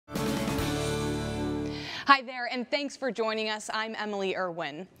Hi there, and thanks for joining us. I'm Emily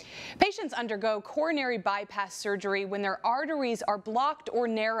Irwin. Patients undergo coronary bypass surgery when their arteries are blocked or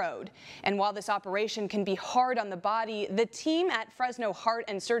narrowed. And while this operation can be hard on the body, the team at Fresno Heart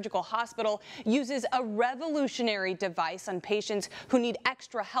and Surgical Hospital uses a revolutionary device on patients who need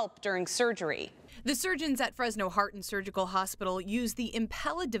extra help during surgery. The surgeons at Fresno Heart and Surgical Hospital use the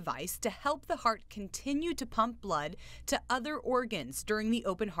Impella device to help the heart continue to pump blood to other organs during the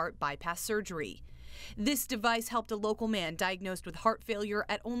open heart bypass surgery. This device helped a local man diagnosed with heart failure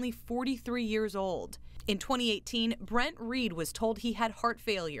at only 43 years old. In 2018, Brent Reed was told he had heart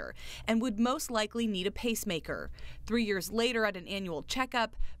failure and would most likely need a pacemaker. 3 years later, at an annual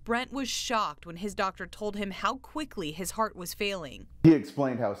checkup, Brent was shocked when his doctor told him how quickly his heart was failing. He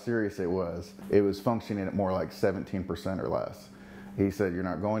explained how serious it was. It was functioning at more like 17% or less. He said, "You're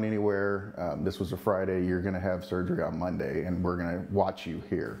not going anywhere. This was a Friday. You're going to have surgery on Monday, and we're going to watch you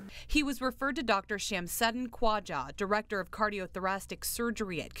here." He was referred to Dr. Shamsuddin Khwaja, director of cardiothoracic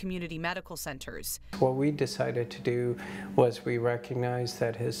surgery at community medical centers. What we decided to do was we recognized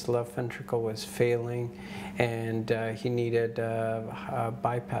that his left ventricle was failing and he needed a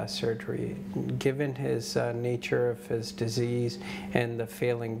bypass surgery. Given his nature of his disease and the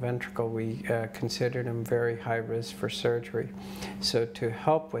failing ventricle, we considered him very high risk for surgery. So to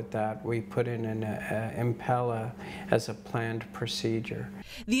help with that, we put in an Impella as a planned procedure.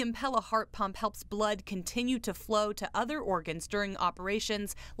 The Impella heart pump helps blood continue to flow to other organs during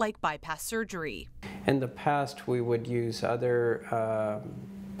operations like bypass surgery. In the past, we would use other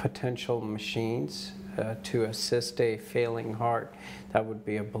potential machines to assist a failing heart. That would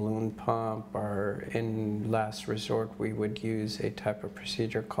be a balloon pump, or in last resort we would use a type of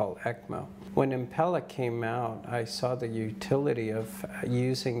procedure called ECMO. When Impella came out, I saw the utility of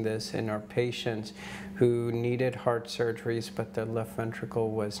using this in our patients who needed heart surgeries but their left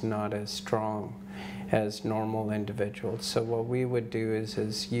ventricle was not as strong as normal individuals. So what we would do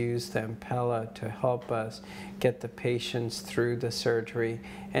is use the Impella to help us get the patients through the surgery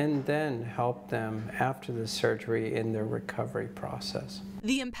and then help them after the surgery in their recovery process.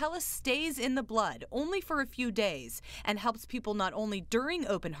 The Impella stays in the blood only for a few days and helps people not only during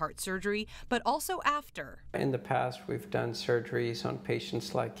open heart surgery, but also after. In the past, we've done surgeries on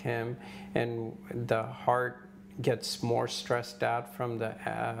patients like him, and the heart gets more stressed out from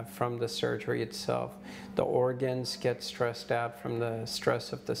the surgery itself. The organs get stressed out from the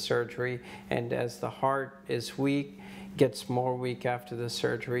stress of the surgery, and as the heart is weak, gets more weak after the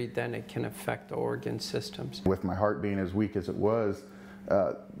surgery, then it can affect the organ systems. With my heart being as weak as it was,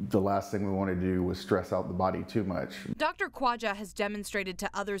 the last thing we wanted to do was stress out the body too much. Dr. Khwaja has demonstrated to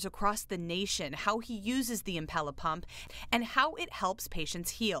others across the nation how he uses the Impella pump and how it helps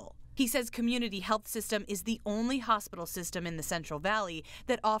patients heal. He says Community Health System is the only hospital system in the Central Valley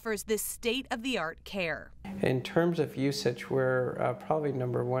that offers this state-of-the-art care. In terms of usage, we're probably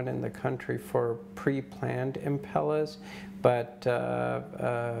 #1 in the country for pre-planned Impellas, but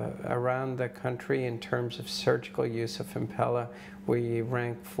around the country in terms of surgical use of Impella, we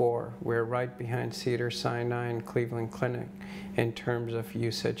rank 4. We're right behind Cedars-Sinai and Cleveland Clinic in terms of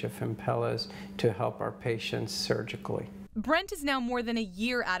usage of Impellas to help our patients surgically. Brent is now more than a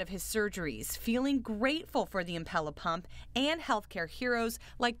year out of his surgeries, feeling grateful for the Impella pump and healthcare heroes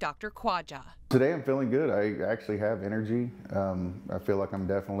like Dr. Khwaja. Today I'm feeling good. I actually have energy. I feel like I'm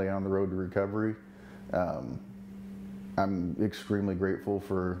definitely on the road to recovery. I'm extremely grateful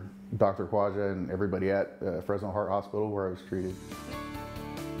for Dr. Khwaja and everybody at Fresno Heart Hospital where I was treated.